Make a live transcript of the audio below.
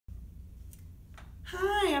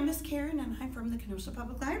Hi, I'm Miss Karen and I'm from the Kenosha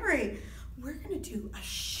Public Library. We're going to do a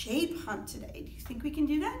shape hunt today. Do you think we can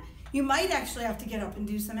do that? You might actually have to get up and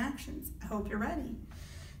do some actions. I hope you're ready.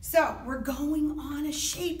 So we're going on a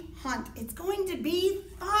shape hunt. It's going to be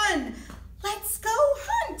fun. Let's go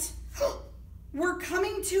hunt. We're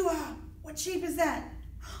coming to what shape is that?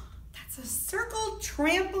 That's a circle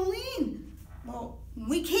trampoline. Well,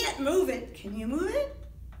 we can't move it. Can you move it?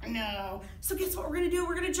 No. So guess what we're going to do?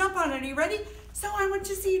 We're going to jump on it. Are you ready? So I want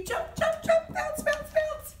to see you jump, jump, jump, bounce, bounce,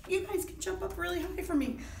 bounce. You guys can jump up really high for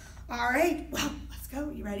me. All right. Well, let's go.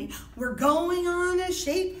 You ready? We're going on a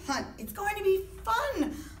shape hunt. It's going to be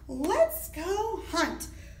fun. Let's go hunt.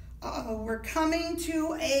 We're coming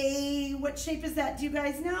to a, what shape is that? Do you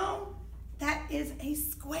guys know? That is a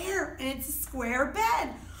square, and it's a square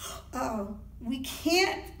bed. We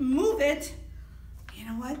can't move it. You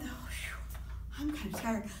know what, though? I'm kind of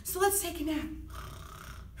tired. So let's take a nap.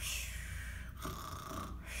 All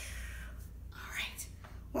right.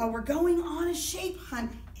 Well, we're going on a shape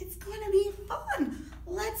hunt. It's going to be fun.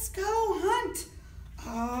 Let's go hunt.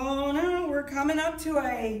 Oh, no. We're coming up to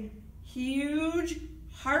a huge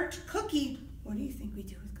heart cookie. What do you think we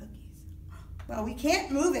do with cookies? Well, we can't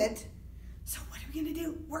move it. So what are we going to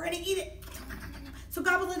do? We're going to eat it. So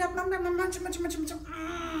gobble it up.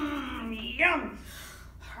 Yum.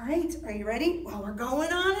 All right, are you ready? Well, we're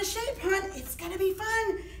going on a shape hunt. It's gonna be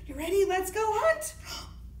fun. You ready? Let's go hunt.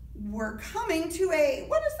 We're coming to a,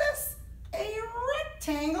 what is this? A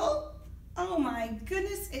rectangle. Oh my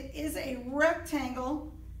goodness, it is a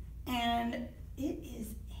rectangle. And it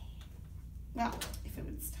is well, if it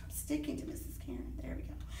would stop sticking to Mrs. Karen, there we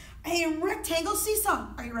go. A rectangle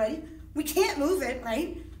seesaw. Are you ready? We can't move it,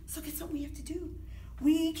 right? So guess what we have to do?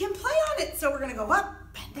 We can play on it. So we're gonna go up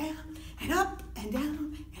and down and up and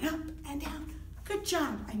down and up and down. Good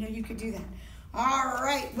job. I know you could do that. All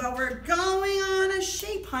right. Well, we're going on a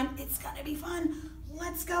shape hunt. It's gonna be fun.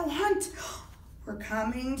 Let's go hunt. We're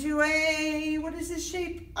coming to a, what is this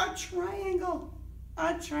shape? A triangle.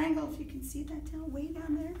 A triangle. If you can see that down, way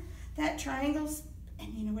down there. That triangle,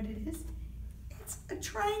 and you know what it is? It's a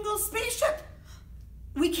triangle spaceship.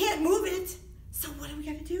 We can't move it. So what do we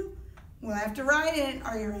gotta do? We'll have to ride it.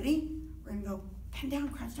 Are you ready? We're gonna go pen down,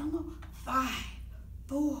 crouch down low. 5,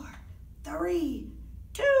 4, 3,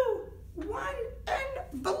 2, 1,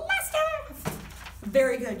 and blast off.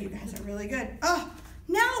 Very good, you guys are really good.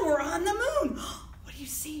 Now we're on the moon. What do you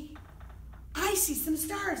see? I see some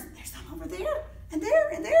stars. There's some over there, and there,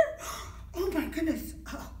 and there. Oh my goodness.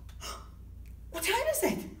 What time is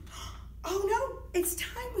it? Oh no, it's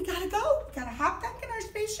time. We gotta go. We gotta hop back in our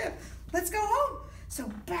spaceship. Let's go home.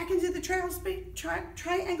 So back into the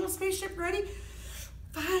triangle spaceship, ready?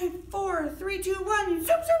 5, 4, 3, 2, 1, zoom,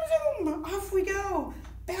 zoom, zoom. Off we go.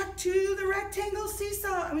 Back to the rectangle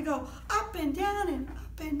seesaw. And we go up and down and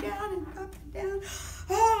up and down and up and down.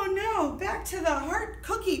 Oh no, back to the heart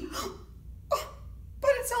cookie. Oh,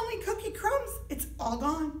 but it's only cookie crumbs. It's all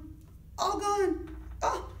gone. All gone.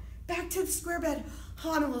 Oh, back to the square bed.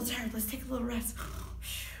 Oh, I'm a little tired. Let's take a little rest.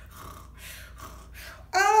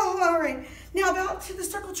 Oh, all right. Now back to the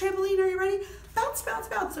circle trampoline. Are you ready? Bounce, bounce,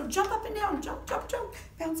 bounce. So jump up and down. Jump, jump, jump.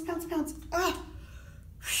 Bounce, bounce, bounce.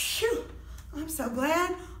 Phew. I'm so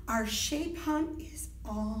glad our shape hunt is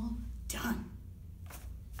all done.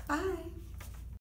 Bye.